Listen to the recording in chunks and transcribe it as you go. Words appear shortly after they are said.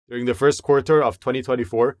During the first quarter of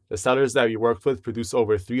 2024, the sellers that we worked with produced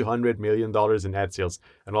over $300 million in ad sales.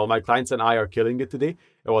 And while my clients and I are killing it today,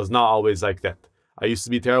 it was not always like that. I used to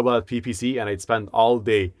be terrible at PPC and I'd spend all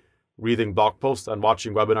day reading blog posts and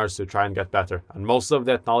watching webinars to try and get better. And most of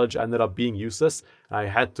that knowledge ended up being useless. I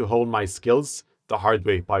had to hone my skills the hard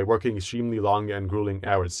way by working extremely long and grueling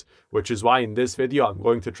hours, which is why in this video, I'm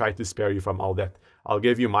going to try to spare you from all that. I'll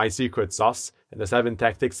give you my secret sauce and the 7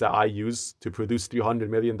 tactics that I use to produce $300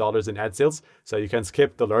 million in ad sales so you can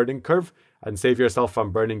skip the learning curve and save yourself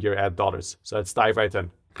from burning your ad dollars. So let's dive right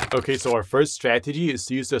in. Okay, so our first strategy is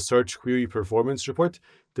to use the search query performance report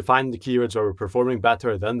to find the keywords where we're performing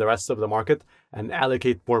better than the rest of the market and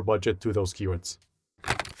allocate more budget to those keywords.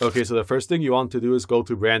 Okay, so the first thing you want to do is go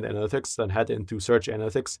to brand analytics, then head into search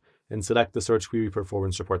analytics and select the search query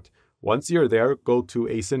performance report. Once you're there, go to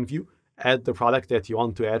ASIN view, add the product that you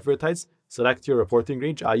want to advertise, select your reporting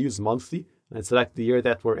range. I use monthly and select the year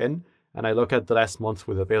that we're in. And I look at the last month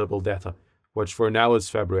with available data, which for now is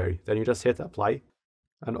February. Then you just hit apply.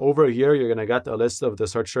 And over here, you're going to get a list of the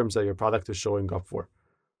search terms that your product is showing up for,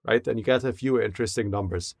 right? And you get a few interesting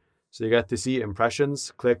numbers. So you get to see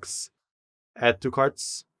impressions, clicks, add to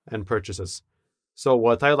carts, and purchases. So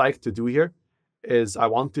what I like to do here is I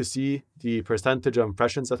want to see the percentage of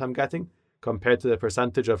impressions that I'm getting compared to the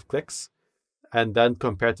percentage of clicks, and then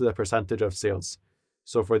compared to the percentage of sales.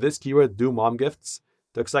 So for this keyword, do mom gifts,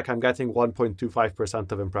 looks like I'm getting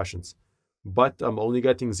 1.25% of impressions, but I'm only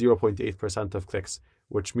getting 0.8% of clicks,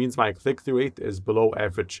 which means my click-through rate is below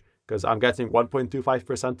average because I'm getting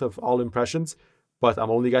 1.25% of all impressions, but I'm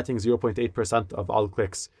only getting 0.8% of all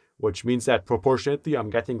clicks, which means that proportionately, I'm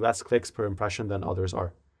getting less clicks per impression than others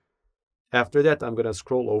are. After that, I'm going to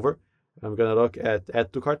scroll over. I'm going to look at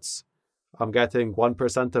add to carts. I'm getting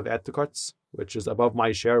 1% of add to carts, which is above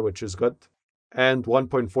my share, which is good, and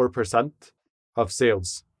 1.4% of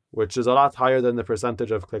sales, which is a lot higher than the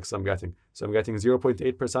percentage of clicks I'm getting. So I'm getting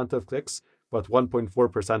 0.8% of clicks, but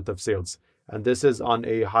 1.4% of sales. And this is on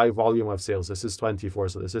a high volume of sales. This is 24,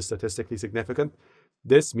 so this is statistically significant.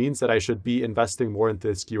 This means that I should be investing more into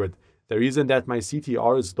this keyword. The reason that my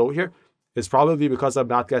CTR is low here is probably because I'm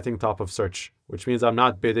not getting top of search, which means I'm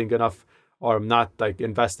not bidding enough, or I'm not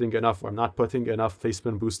investing enough, or I'm not putting enough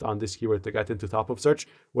placement boost on this keyword to get into top of search,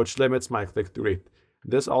 which limits my click-through rate.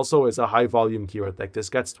 This also is a high volume keyword. This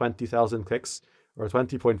gets 20,000 clicks or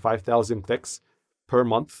 20.5 thousand clicks per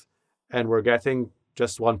month, and we're getting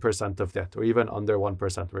just 1% of that, or even under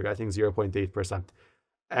 1%. We're getting 0.8%.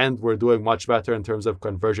 And we're doing much better in terms of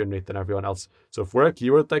conversion rate than everyone else. So for a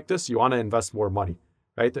keyword like this, you want to invest more money,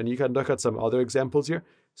 right? And you can look at some other examples here.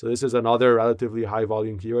 So this is another relatively high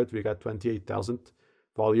volume keyword. We got 28,000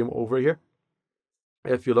 volume over here.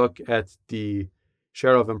 If you look at the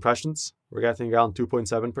share of impressions, we're getting around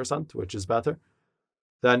 2.7%, which is better.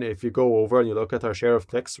 Then if you go over and you look at our share of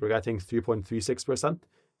clicks, we're getting 3.36%.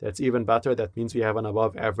 That's even better. That means we have an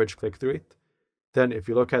above average click-through rate. Then if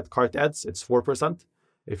you look at cart ads, it's 4%.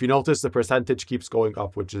 If you notice, the percentage keeps going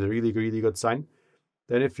up, which is a really, really good sign.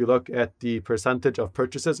 Then if you look at the percentage of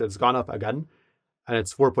purchases, it's gone up again, and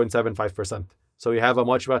it's 4.75%. So we have a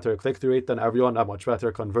much better click-through rate than everyone, a much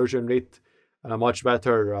better conversion rate, and a much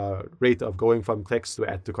better rate of going from clicks to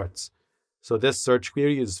add to carts. So this search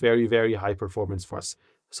query is very, very high performance for us.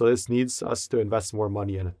 So this needs us to invest more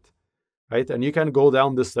money in it, right? And you can go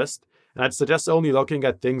down this list, and I'd suggest only looking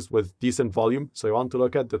at things with decent volume. So you want to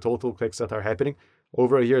look at the total clicks that are happening.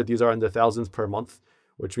 Over here, these are in the thousands per month,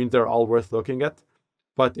 which means they're all worth looking at.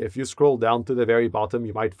 But if you scroll down to the very bottom,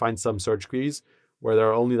 you might find some search queries where there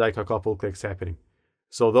are only a couple clicks happening.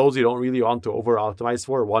 So those you don't really want to over-optimize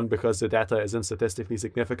for. 1, because the data isn't statistically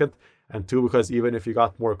significant. And 2, because even if you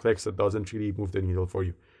got more clicks, it doesn't really move the needle for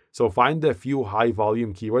you. So find a few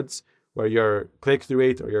high-volume keywords where your click-through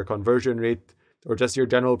rate or your conversion rate or just your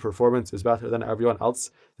general performance is better than everyone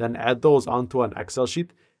else. Then add those onto an Excel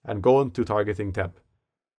sheet and go into Targeting tab.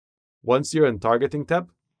 Once you're in Targeting tab,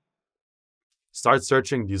 start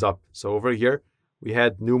searching these up. So over here, we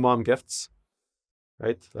had new mom gifts,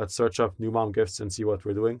 right? Let's search up new mom gifts and see what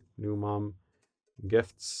we're doing. New mom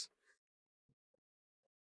gifts,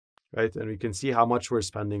 right? And we can see how much we're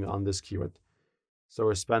spending on this keyword. So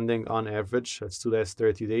we're spending on average, let's do last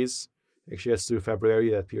 30 days. Actually, let's do February,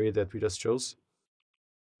 that period that we just chose.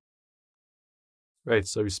 Right,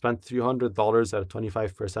 so we spent $300 at a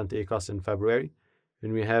 25% ACOS in February.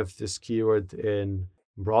 And we have this keyword in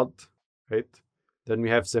broad, right? Then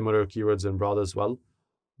we have similar keywords in broad as well.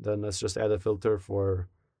 Then let's just add a filter for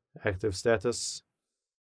active status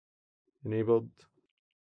enabled.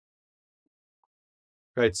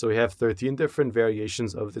 Right, so we have 13 different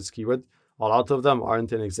variations of this keyword. A lot of them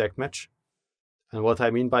aren't an exact match. And what I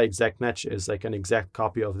mean by exact match is like an exact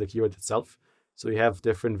copy of the keyword itself. So we have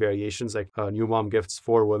different variations like new mom gifts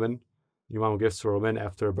for women, new mom gifts for women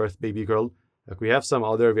after birth baby girl. Like we have some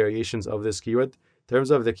other variations of this keyword. In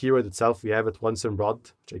terms of the keyword itself, we have it once in broad,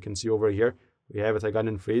 which I can see over here. We have it again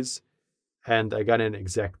in phrase and again in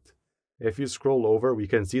exact. If you scroll over, we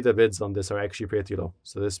can see the bids on this are actually pretty low.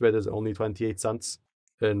 So this bid is only 28 cents.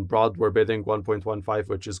 In broad, we're bidding 1.15,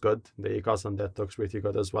 which is good. The ACOS on that looks pretty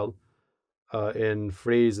good as well. In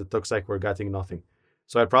phrase, it looks like we're getting nothing.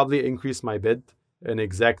 So I'd probably increase my bid in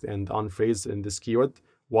exact and on phrase in this keyword.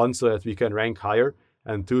 One, so that we can rank higher,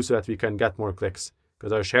 and two, so that we can get more clicks.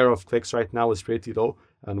 Because our share of clicks right now is pretty low.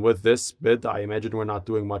 And with this bid, I imagine we're not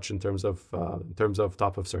doing much in terms of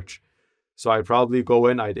top of search. So I'd probably go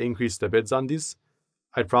in, I'd increase the bids on these.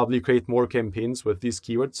 I'd probably create more campaigns with these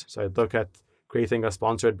keywords. So I'd look at creating a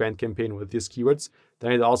sponsored brand campaign with these keywords.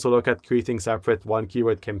 Then I'd also look at creating separate one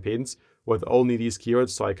keyword campaigns with only these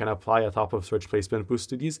keywords, so I can apply a top of search placement boost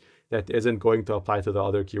to these that isn't going to apply to the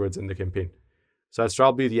other keywords in the campaign. So that's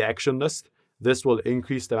probably the action list. This will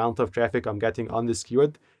increase the amount of traffic I'm getting on this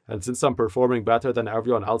keyword. And since I'm performing better than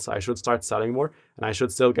everyone else, I should start selling more and I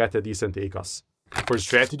should still get a decent ACOS. For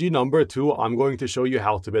strategy number 2, I'm going to show you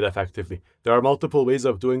how to bid effectively. There are multiple ways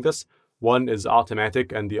of doing this. One is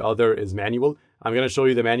automatic and the other is manual. I'm going to show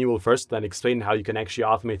you the manual first, then explain how you can actually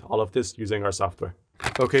automate all of this using our software.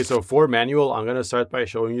 Okay, so for manual, I'm going to start by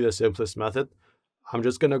showing you the simplest method. I'm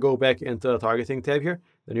just going to go back into the targeting tab here.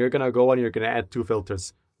 Then you're going to go and you're going to add 2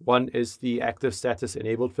 filters. One is the active status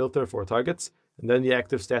enabled filter for targets, and then the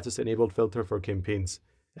active status enabled filter for campaigns.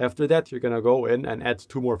 After that, you're going to go in and add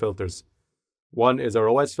 2 more filters. One is a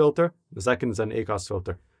ROAS filter, the second is an ACOS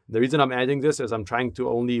filter. The reason I'm adding this is I'm trying to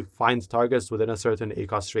only find targets within a certain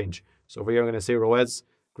ACOS range. So over here, I'm going to say ROAS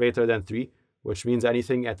greater than 3, which means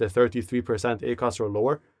anything at the 33% ACOS or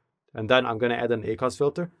lower. And then I'm going to add an ACOS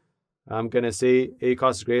filter. I'm going to say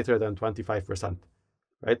ACOS greater than 25%.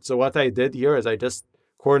 Right? So what I did here is I just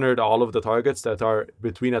cornered all of the targets that are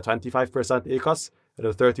between a 25% ACOS and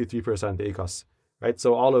a 33% ACOS. Right?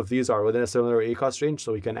 So all of these are within a similar ACOS range,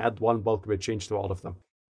 so we can add one bulk bid change to all of them.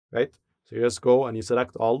 Right? So you just go and you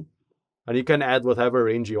select all, and you can add whatever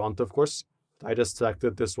range you want, of course. I just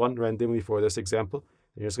selected this one randomly for this example.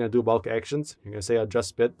 You're just going to do bulk actions. You're going to say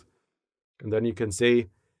adjust bid, and then you can say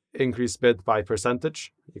increase bid by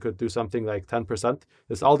percentage. You could do something like 10%.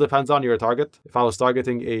 This all depends on your target. If I was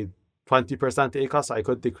targeting a 20% ACOS, I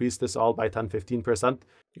could decrease this all by 10-15%.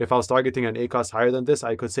 If I was targeting an ACOS higher than this,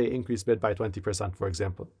 I could say increase bid by 20%, for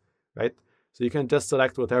example, right? So you can just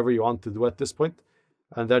select whatever you want to do at this point,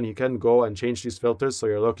 and then you can go and change these filters. So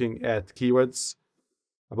you're looking at keywords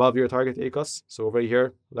above your target ACOS. So over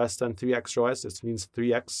here, less than 3x ROAS, this means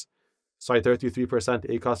 33%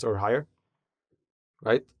 ACOS or higher,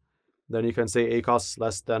 right? Then you can say ACOS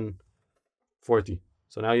less than 40.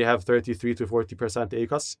 So now you have 33 to 40%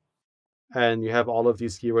 ACOS, and you have all of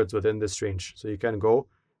these keywords within this range. So you can go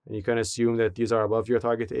and you can assume that these are above your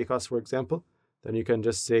target ACOS, for example. Then you can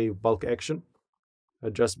just say bulk action,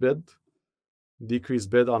 adjust bid, decrease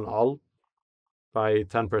bid on all by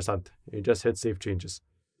 10%. You just hit save changes,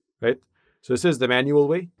 right? So this is the manual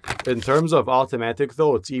way. In terms of automatic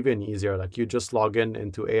though, it's even easier. Like you just log in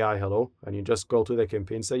into AI Hello and you just go to the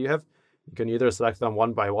campaigns that you have. You can either select them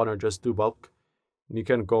one by one or just do bulk. And you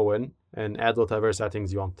can go in and add whatever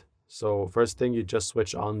settings you want. So first thing, you just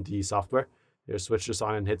switch on the software. You switch this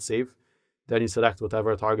on and hit save. Then you select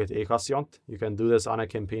whatever target ACOS you want. You can do this on a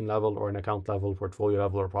campaign level or an account level, portfolio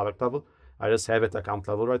level, or product level. I just have it account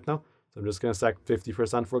level right now. So I'm just going to select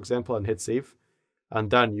 50%, for example, and hit save. And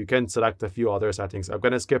then you can select a few other settings. I'm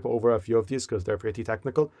going to skip over a few of these because they're pretty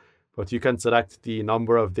technical, but you can select the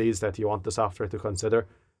number of days that you want the software to consider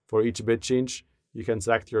for each bid change. You can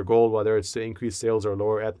select your goal, whether it's to increase sales or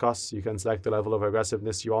lower ad costs. You can select the level of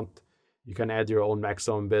aggressiveness you want. You can add your own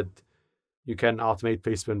maximum bid. You can automate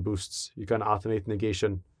placement boosts. You can automate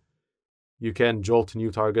negation. You can jolt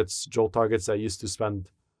targets that used to spend,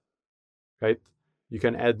 right? You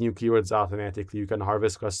can add new keywords automatically. You can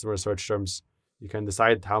harvest customer search terms. You can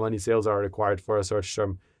decide how many sales are required for a search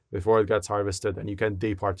term before it gets harvested, and you can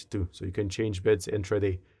day part too. So you can change bids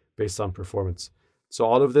intraday based on performance. So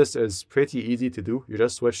all of this is pretty easy to do. You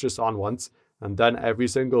just switch this on once, and then every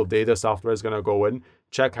single day the software is going to go in,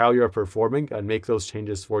 check how you're performing, and make those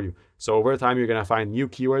changes for you. So over time, you're going to find new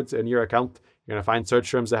keywords in your account. You're going to find search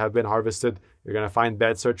terms that have been harvested. You're going to find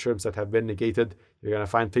bad search terms that have been negated. You're going to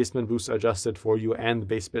find placement boosts adjusted for you and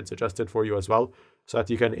base bids adjusted for you as well, so that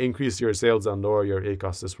you can increase your sales and lower your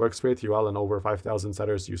ACOS. This works pretty well, and over 5,000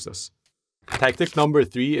 sellers use this. Tactic number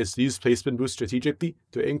 3 is to use placement boost strategically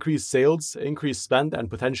to increase sales, increase spend, and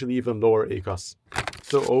potentially even lower ACOS.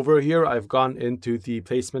 So over here, I've gone into the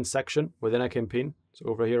placement section within a campaign. So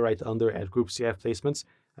over here, right under Ad Groups, you have placements.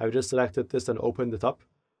 I've just selected this and opened it up.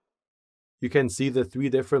 You can see the 3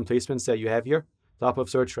 different placements that you have here: top of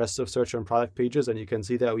search, rest of search, and product pages. And you can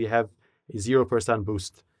see that we have a 0%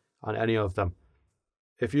 boost on any of them.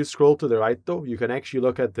 If you scroll to the right though, you can actually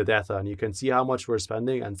look at the data and you can see how much we're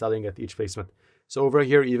spending and selling at each placement. So over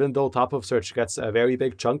here, even though top of search gets a very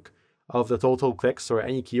big chunk of the total clicks or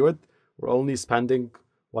any keyword, we're only spending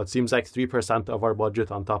what seems like 3% of our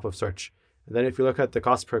budget on top of search. And then if you look at the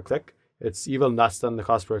cost per click, it's even less than the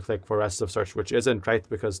cost per click for rest of search, which isn't right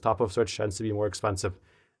because top of search tends to be more expensive.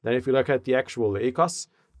 Then if you look at the actual ACOS,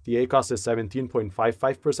 the ACOS is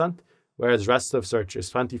 17.55%, whereas rest of search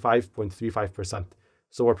is 25.35%.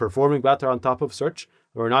 So we're performing better on top of search.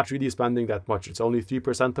 We're not really spending that much. It's only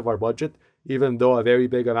 3% of our budget, even though a very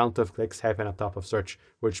big amount of clicks happen at top of search,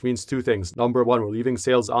 which means 2 things. Number 1, we're leaving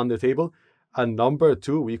sales on the table. And number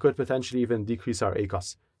 2, we could potentially even decrease our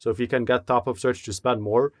ACOS. So if we can get top of search to spend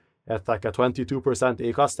more at like a 22%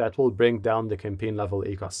 ACOS, that will bring down the campaign level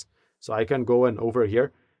ACOS. So I can go in over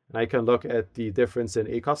here and I can look at the difference in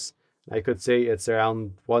ACOS. I could say it's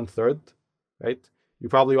around 1/3, right? You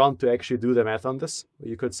probably want to actually do the math on this.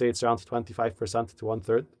 You could say it's around 25% to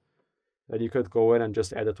 1/3. Then you could go in and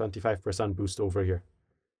just add a 25% boost over here.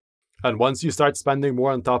 And once you start spending more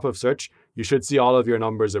on top of search, you should see all of your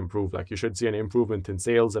numbers improve. Like you should see an improvement in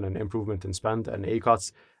sales and an improvement in spend and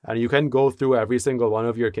ACOS. And you can go through every single one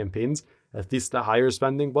of your campaigns, at least the higher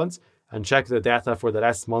spending ones, and check the data for the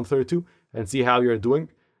last month or 2 and see how you're doing.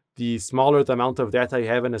 The smaller the amount of data you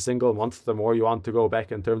have in a single month, the more you want to go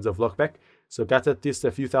back in terms of look back. So get at least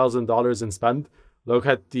a few $1,000s in spend, look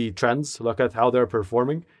at the trends, look at how they're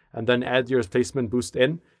performing, and then add your placement boost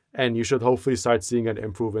in, and you should hopefully start seeing an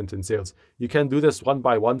improvement in sales. You can do this one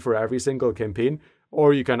by one for every single campaign,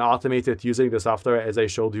 or you can automate it using the software as I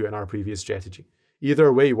showed you in our previous strategy.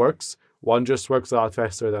 Either way works. One just works a lot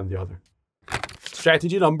faster than the other.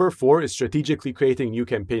 Strategy number 4 is strategically creating new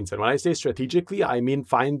campaigns. And when I say strategically, I mean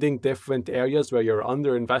finding different areas where you're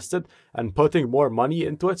underinvested and putting more money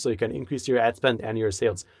into it so you can increase your ad spend and your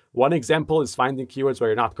sales. One example is finding keywords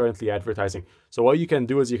where you're not currently advertising. So what you can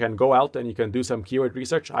do is you can go out and you can do some keyword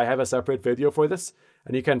research. I have a separate video for this.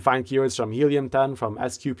 And you can find keywords from Helium 10, from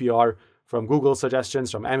SQPR, from Google suggestions,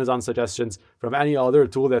 from Amazon suggestions, from any other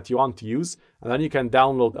tool that you want to use. And then you can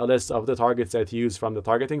download a list of the targets that you use from the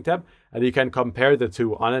targeting tab, and you can compare the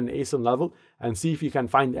two on an ASIN level and see if you can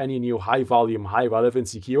find any new high volume, high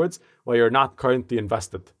relevancy keywords where you're not currently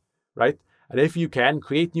invested, right? And if you can,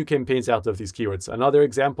 create new campaigns out of these keywords. Another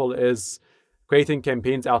example is creating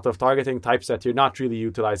campaigns out of targeting types that you're not really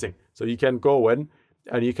utilizing. So you can go in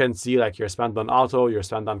and you can see like your spend on auto, your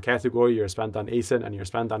spend on category, your spend on ASIN, and your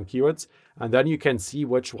spend on keywords. And then you can see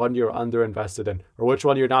which one you're underinvested in or which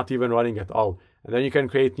one you're not even running at all. And then you can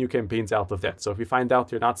create new campaigns out of that. So if you find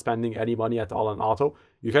out you're not spending any money at all on auto,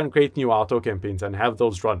 you can create new auto campaigns and have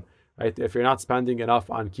those run, right? If you're not spending enough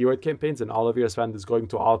on keyword campaigns and all of your spend is going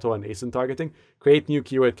to auto and ASIN targeting, create new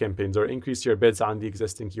keyword campaigns or increase your bids on the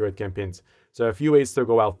existing keyword campaigns. So a few ways to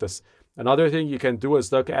go out this. Another thing you can do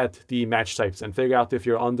is look at the match types and figure out if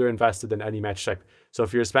you're underinvested in any match type. So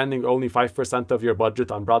if you're spending only 5% of your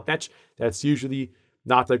budget on broad match, that's usually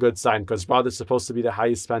not a good sign because broad is supposed to be the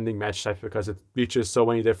highest spending match type because it reaches so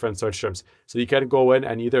many different search terms. So you can go in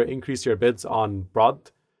and either increase your bids on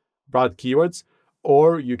broad keywords,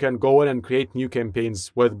 or you can go in and create new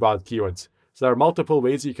campaigns with broad keywords. So there are multiple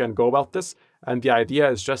ways you can go about this. And the idea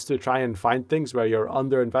is just to try and find things where you're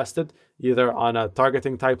underinvested, either on a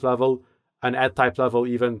targeting type level, an ad type level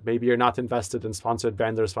even. Maybe you're not invested in sponsored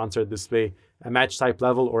brand or sponsored display, a match type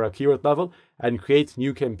level or a keyword level, and create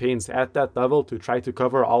new campaigns at that level to try to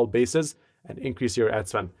cover all bases and increase your ad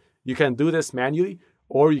spend. You can do this manually,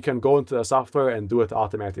 or you can go into the software and do it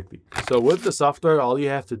automatically. So with the software, all you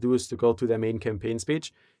have to do is to go to the main campaigns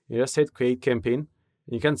page. You just hit create campaign.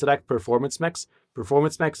 You can select Performance Max.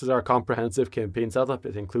 Performance Max is our comprehensive campaign setup.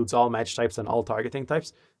 It includes all match types and all targeting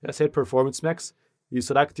types. Just hit Performance Max. You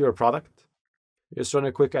select your product. Just run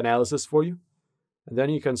a quick analysis for you. And then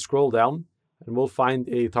you can scroll down and we'll find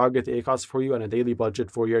a target ACOS for you and a daily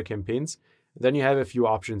budget for your campaigns. And then you have a few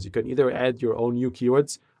options. You can either add your own new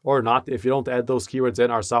keywords or not. If you don't add those keywords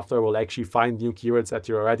in, our software will actually find new keywords that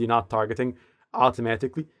you're already not targeting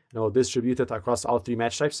automatically. And it will distribute it across all 3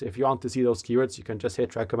 match types. If you want to see those keywords, you can just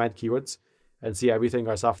hit recommend keywords and see everything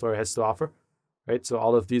our software has to offer, right? So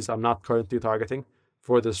all of these I'm not currently targeting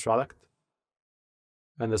for this product.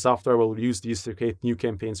 And the software will use these to create new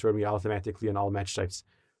campaigns for me automatically in all match types.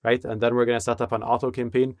 right? And then we're going to set up an auto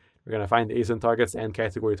campaign. We're going to find ASIN targets and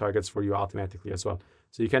category targets for you automatically as well.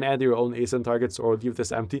 So you can add your own ASIN targets or leave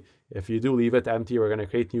this empty. If you do leave it empty, we're going to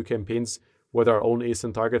create new campaigns with our own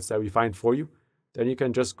ASIN targets that we find for you. Then you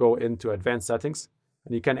can just go into advanced settings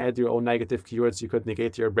and you can add your own negative keywords. You could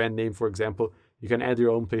negate your brand name, for example. You can add your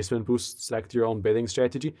own placement boost, select your own bidding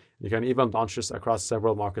strategy. You can even launch this across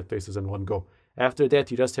several marketplaces in one go. After that,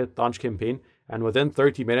 you just hit launch campaign, and within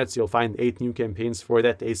 30 minutes, you'll find 8 new campaigns for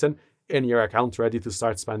that ASIN in your account ready to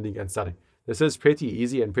start spending and selling. This is pretty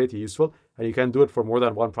easy and pretty useful, and you can do it for more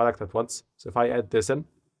than one product at once. So if I add this in,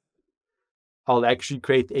 I'll actually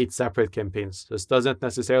create 8 separate campaigns. This doesn't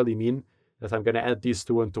necessarily mean that I'm going to add these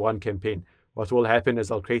 2 into one campaign. What will happen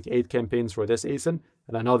is I'll create 8 campaigns for this ASIN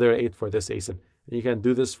and another 8 for this ASIN. And you can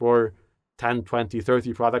do this for 10, 20,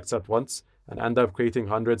 30 products at once and end up creating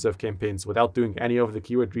hundreds of campaigns without doing any of the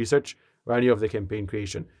keyword research or any of the campaign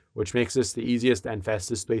creation, which makes this the easiest and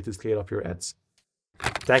fastest way to scale up your ads.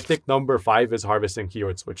 Tactic number 5 is harvesting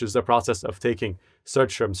keywords, which is the process of taking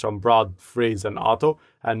search terms from broad, phrase, and auto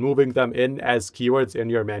and moving them in as keywords in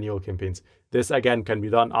your manual campaigns. This again can be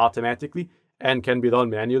done automatically and can be done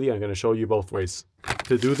manually. I'm going to show you both ways.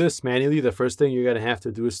 To do this manually, the first thing you're going to have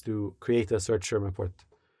to do is to create a search term report.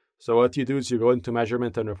 So what you do is you go into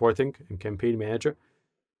measurement and reporting in Campaign Manager.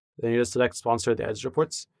 Then you just select sponsored ads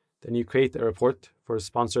reports. Then you create a report for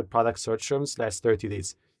sponsored product search terms last 30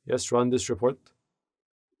 days. Just run this report.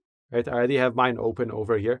 Right, I already have mine open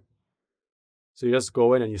over here. So you just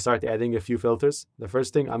go in and you start adding a few filters. The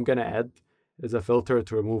first thing I'm going to add is a filter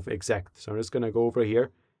to remove exact. So I'm just going to go over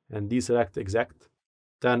here and deselect exact.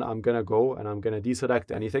 Then I'm going to go and I'm going to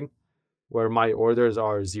deselect anything where my orders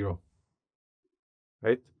are 0.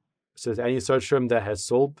 Right? So any search term that has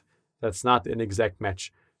sold, that's not an exact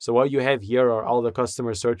match. So what you have here are all the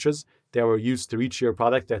customer searches that were used to reach your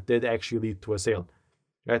product that did actually lead to a sale.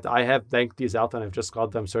 Right? I have blanked these out and I've just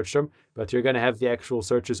called them search term, but you're going to have the actual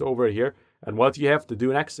searches over here. And what you have to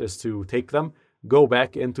do next is to take them, go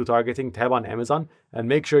back into targeting tab on Amazon and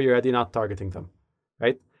make sure you're already not targeting them.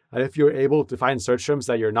 Right? And if you're able to find search terms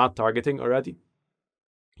that you're not targeting already,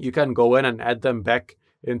 you can go in and add them back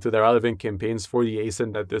into the relevant campaigns for the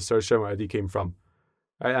ASIN that this search term already came from.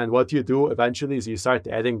 Right? And what you do eventually is you start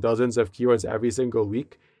adding dozens of keywords every single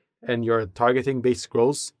week, and your targeting base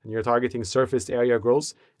grows, and your targeting surface area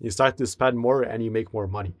grows, and you start to spend more and you make more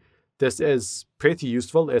money. This is pretty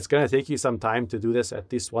useful. It's going to take you some time to do this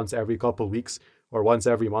at least once every couple of weeks or once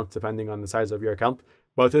every month, depending on the size of your account,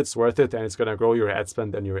 but it's worth it and it's going to grow your ad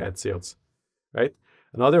spend and your ad sales, right?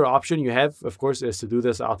 Another option you have, of course, is to do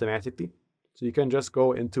this automatically. So you can just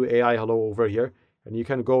go into AI Hello over here, and you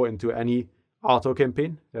can go into any auto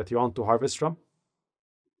campaign that you want to harvest from.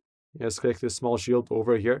 You just click this small shield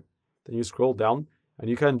over here. Then you scroll down, and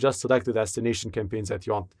you can just select the destination campaigns that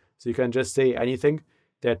you want. So you can just say anything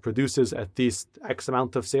that produces at least X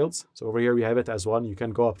amount of sales. So over here we have it as 1. You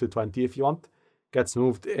can go up to 20 if you want. Gets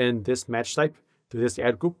moved in this match type to this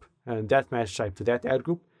ad group, and that match type to that ad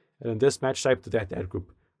group, and then this match type to that ad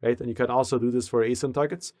group, right? And you can also do this for ASIN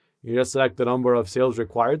targets. You just select the number of sales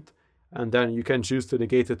required, and then you can choose to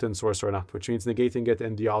negate it in source or not, which means negating it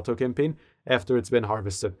in the auto campaign after it's been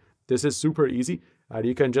harvested. This is super easy, and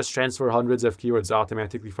you can just transfer hundreds of keywords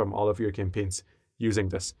automatically from all of your campaigns using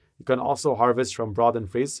this. You can also harvest from broad and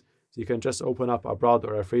phrase. So you can just open up a broad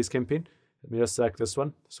or a phrase campaign. Let me just select this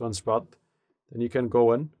one. This one's broad. Then you can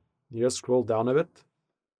go in, you just scroll down a bit.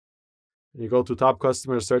 And you go to top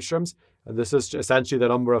customer search terms, and this is essentially the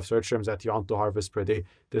number of search terms that you want to harvest per day.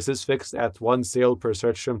 This is fixed at 1 sale per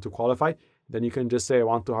search term to qualify. Then you can just say I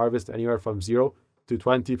want to harvest anywhere from 0 to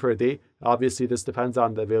 20 per day. Obviously, this depends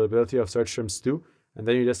on the availability of search terms too. And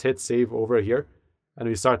then you just hit save over here, and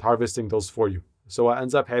we start harvesting those for you. So what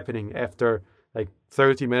ends up happening after like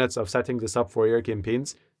 30 minutes of setting this up for your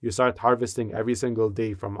campaigns, you start harvesting every single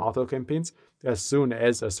day from auto campaigns. As soon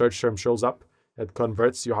as a search term shows up that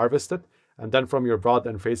converts, you harvest it. And then from your broad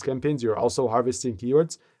and phrase campaigns, you're also harvesting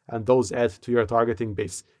keywords, and those add to your targeting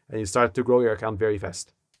base. And you start to grow your account very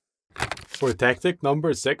fast. For tactic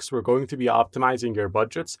number 6, we're going to be optimizing your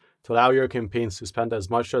budgets to allow your campaigns to spend as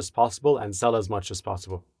much as possible and sell as much as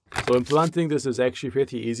possible. So implementing this is actually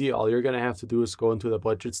pretty easy. All you're going to have to do is go into the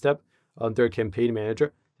budget tab under Campaign Manager.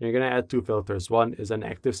 And you're going to add 2 filters. One is an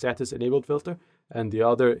active status enabled filter, and the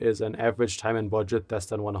other is an average time and budget less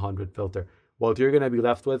than 100 filter. What you're going to be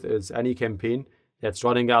left with is any campaign that's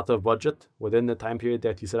running out of budget within the time period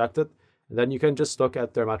that you selected. And then you can just look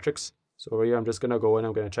at their metrics. So over here, I'm just going to go in,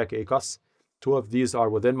 I'm going to check ACOS. 2 of these are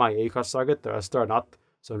within my ACOS target, the rest are not.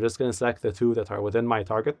 So I'm just going to select the 2 that are within my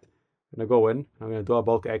target. I'm going to go in, I'm going to do a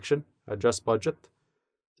bulk action, adjust budget.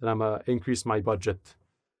 Then I'm going to increase my budget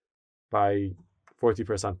by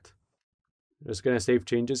 40%. I'm just going to save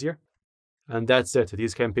changes here. And that's it.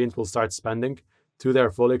 These campaigns will start spending to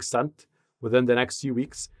their full extent within the next few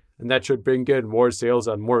weeks. And that should bring in more sales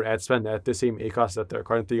and more ad spend at the same ACoS that they're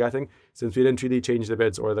currently getting, since we didn't really change the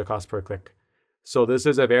bids or the cost per click. So this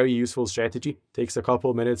is a very useful strategy. Takes a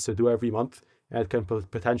couple minutes to do every month, and it can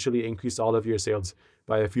potentially increase all of your sales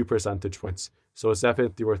by a few percentage points. So it's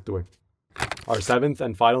definitely worth doing. Our 7th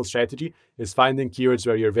and final strategy is finding keywords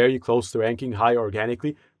where you're very close to ranking high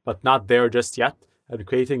organically, but not there just yet, and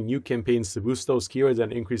creating new campaigns to boost those keywords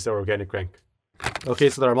and increase their organic rank. Okay,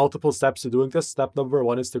 so there are multiple steps to doing this. Step number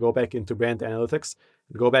 1 is to go back into brand analytics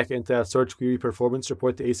and go back into that search query performance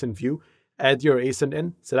report ASIN view, add your ASIN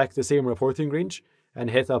in, select the same reporting range, and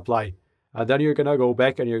hit apply. And then you're going to go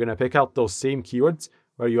back and you're going to pick out those same keywords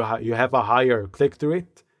where you have a higher click-through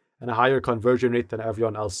rate and a higher conversion rate than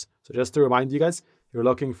everyone else. So just to remind you guys, you're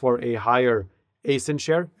looking for a higher ASIN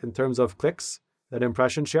share in terms of clicks than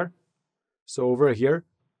impression share. So over here,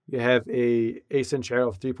 you have a ASIN share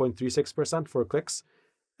of 3.36% for clicks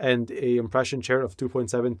and a impression share of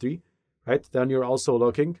 2.73, right? Then you're also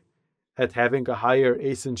looking at having a higher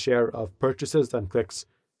ASIN share of purchases than clicks.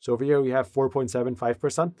 So over here, we have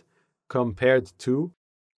 4.75% compared to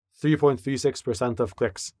 3.36% of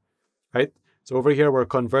clicks, right? So over here, we're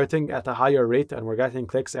converting at a higher rate and we're getting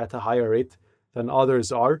clicks at a higher rate than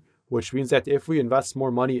others are, which means that if we invest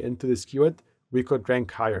more money into this keyword, we could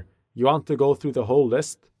rank higher. You want to go through the whole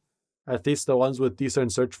list, at least the ones with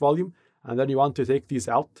decent search volume, and then you want to take these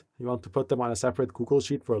out. You want to put them on a separate Google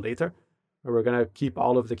sheet for later, where we're going to keep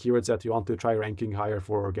all of the keywords that you want to try ranking higher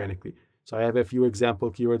for organically. So I have a few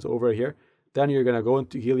example keywords over here. Then you're going to go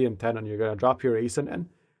into Helium 10 and you're going to drop your ASIN in,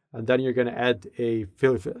 and then you're going to add a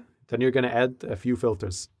few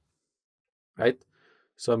filters, right?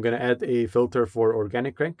 So I'm going to add a filter for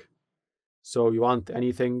organic rank. So you want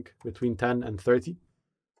anything between 10 and 30.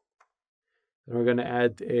 Then we're going to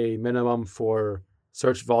add a minimum for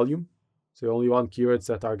search volume. So you only want keywords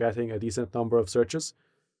that are getting a decent number of searches.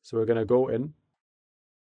 So we're going to go in,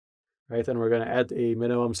 right? And we're going to add a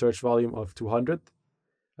minimum search volume of 200.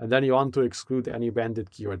 And then you want to exclude any branded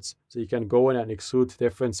keywords. So you can go in and exclude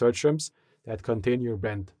different search terms that contain your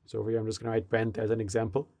brand. So over here, I'm just going to write brand as an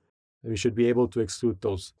example. And we should be able to exclude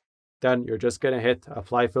those. Then you're just going to hit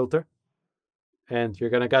apply filter. And you're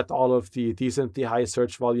going to get all of the decently high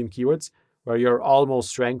search volume keywords where you're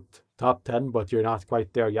almost ranked top 10, but you're not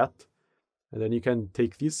quite there yet. And then you can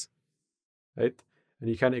take these, right? And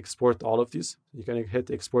you can export all of these. You can hit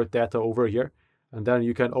export data over here. And then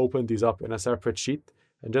you can open these up in a separate sheet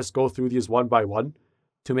and just go through these one by one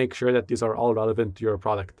to make sure that these are all relevant to your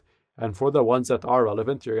product. And for the ones that are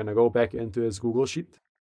relevant, you're going to go back into this Google sheet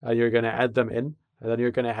and you're going to add them in. And then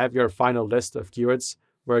you're going to have your final list of keywords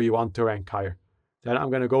where you want to rank higher. Then I'm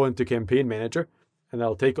going to go into Campaign Manager and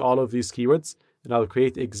I'll take all of these keywords and I'll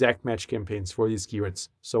create exact match campaigns for these keywords.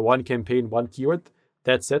 So one campaign, one keyword,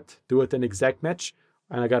 that's it. Do it in exact match.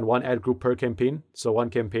 And again, one ad group per campaign. So one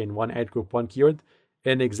campaign, one ad group, one keyword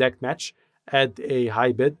in exact match. Add a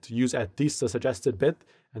high bid, use at least the suggested bid,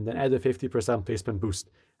 and then add a 50% placement boost.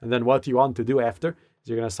 And then what you want to do after is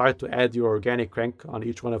you're going to start to add your organic rank on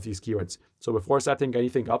each one of these keywords. So before setting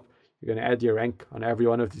anything up, you're going to add your rank on every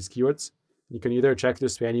one of these keywords. You can either check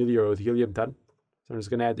this manually or with Helium 10. So I'm just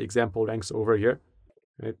going to add the example ranks over here.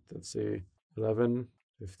 Right? Let's say 11,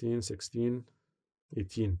 15, 16,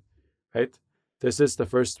 18. Right? This is the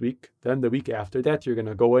first week. Then the week after that, you're going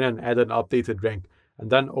to go in and add an updated rank. And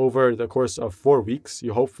then over the course of 4 weeks,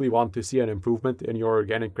 you hopefully want to see an improvement in your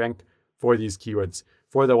organic rank for these keywords.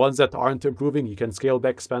 For the ones that aren't improving, you can scale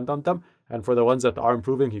back spend on them. And for the ones that are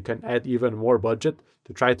improving, you can add even more budget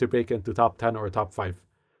to try to break into top 10 or top 5.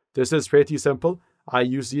 This is pretty simple. I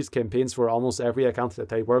use these campaigns for almost every account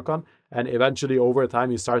that I work on. And eventually over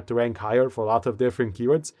time, you start to rank higher for a lot of different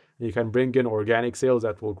keywords. And you can bring in organic sales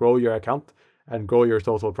that will grow your account and grow your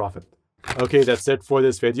total profit. Okay, that's it for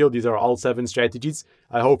this video. These are all 7 strategies.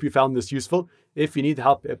 I hope you found this useful. If you need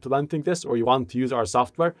help implementing this or you want to use our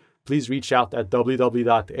software, please reach out at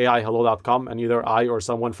www.aihello.com and either I or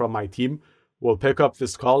someone from my team will pick up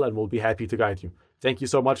this call and we'll be happy to guide you. Thank you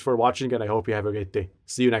so much for watching and I hope you have a great day.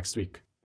 See you next week.